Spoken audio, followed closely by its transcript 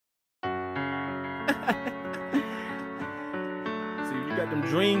See, you got them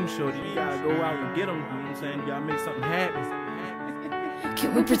dreams, shorty. You gotta go out and get them. You know what I'm saying? You gotta make something happen.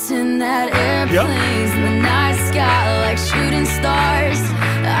 Can we pretend that airplanes in the night sky like shooting stars?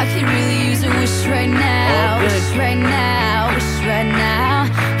 I could really use a wish right now, wish right now, wish right now.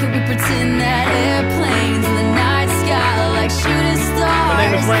 Can we pretend that airplanes in the night sky like shooting stars? My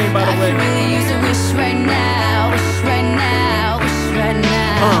name is Reighn, by the way. I could really use a wish right now, wish right now, wish right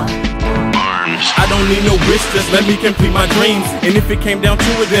now. I don't need no wish, just let me complete my dreams. And if it came down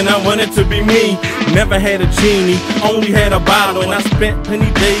to it, then I want it to be me. Never had a genie, only had a bottle. And I spent plenty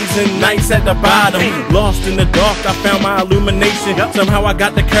days and nights at the bottom. Lost in the dark, I found my illumination. Somehow I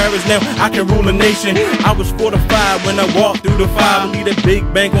got the courage, now I can rule a nation. I was fortified when I walked through the fire. Believe that big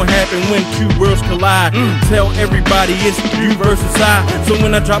bang gon' happen when two worlds collide. Tell everybody it's you versus I. So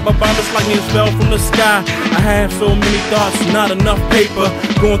when I drop a bomb, it's like me fell from the sky. I have so many thoughts, not enough paper.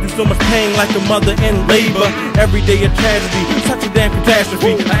 Going through so much pain like a mother in labor. Every day a tragedy, such a damn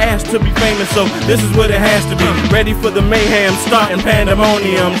catastrophe. I asked to be famous, so this is what it has to be. Ready for the mayhem, starting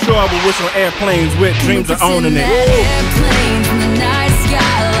pandemonium. Sure I will wish on airplanes with dreams of owning it. Airplanes in the night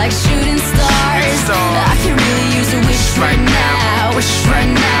sky like shooting stars. I can really use a wish right now, wish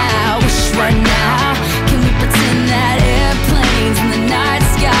right now, wish right now. Can we pretend that airplanes in the night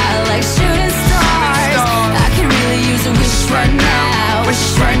sky like shooting stars? I can really use a wish right now, wish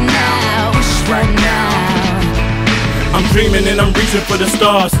right now, wish right now. I'm dreaming and I'm reaching for the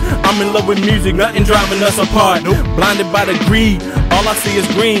stars. I'm in love with music, nothing driving us apart. Blinded by the greed, all I see is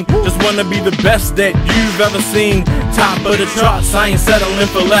green. Just wanna be the best that you've ever seen. Top of the charts, I ain't settling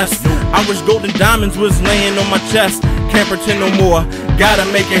for less. I wish golden diamonds was laying on my chest. Can't pretend no more, gotta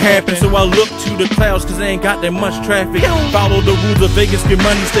make it happen. So I look to the clouds cause they ain't got that much traffic. Follow the rules of Vegas, get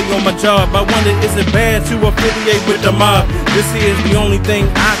money, stay on my job. I wonder, is it bad to affiliate with the mob? This is the only thing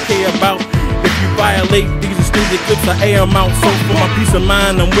I care about. If you violate these extended clips, I air them out. So for my peace of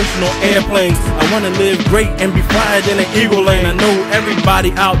mind, I'm wishing on airplanes. I wanna live great and be flyer than an eagle lane. I know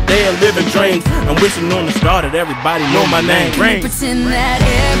everybody out there living dreams. I'm wishing on the star that everybody know my name. Can we pretend that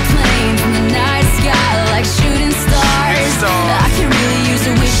airplanes in the night sky like shooting stars? I can really use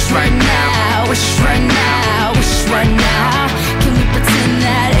a wish right now, wish right now, wish right now. Can we pretend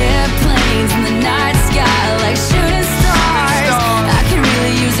that airplanes in the night sky like shooting stars? I can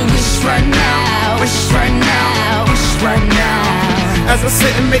really use a wish right now, wish right now, wish right now. As I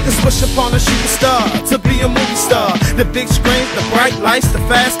sit and make this wish upon a shooting star, to be a movie star. The big screen, the bright lights, the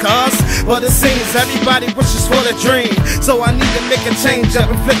fast cars. But it seems everybody wishes for their dream. So I need to make a change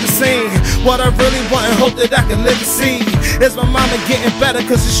up and flip the scene. What I really want and hope that I can live to see is my mama getting better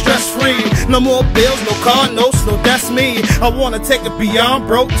cause it's stress free. No more bills, no car, no slow, that's me. I wanna take it beyond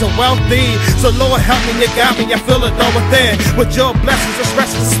broke to wealthy. So Lord help me, you got me, I feel it all within. With your blessings, this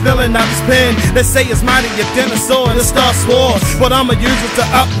rest is spilling out this pen. They say it's mighty, your dinner sword, the star swore. But I'ma use it to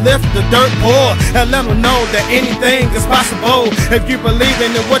uplift the dirt poor and let them know that anything is possible. If you believe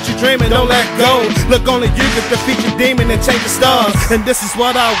in it, what you dreaming, don't let go. Look, only you can defeat your demon and change the stars. And this is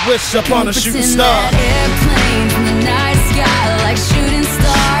what I wish upon a shooting star. Airplanes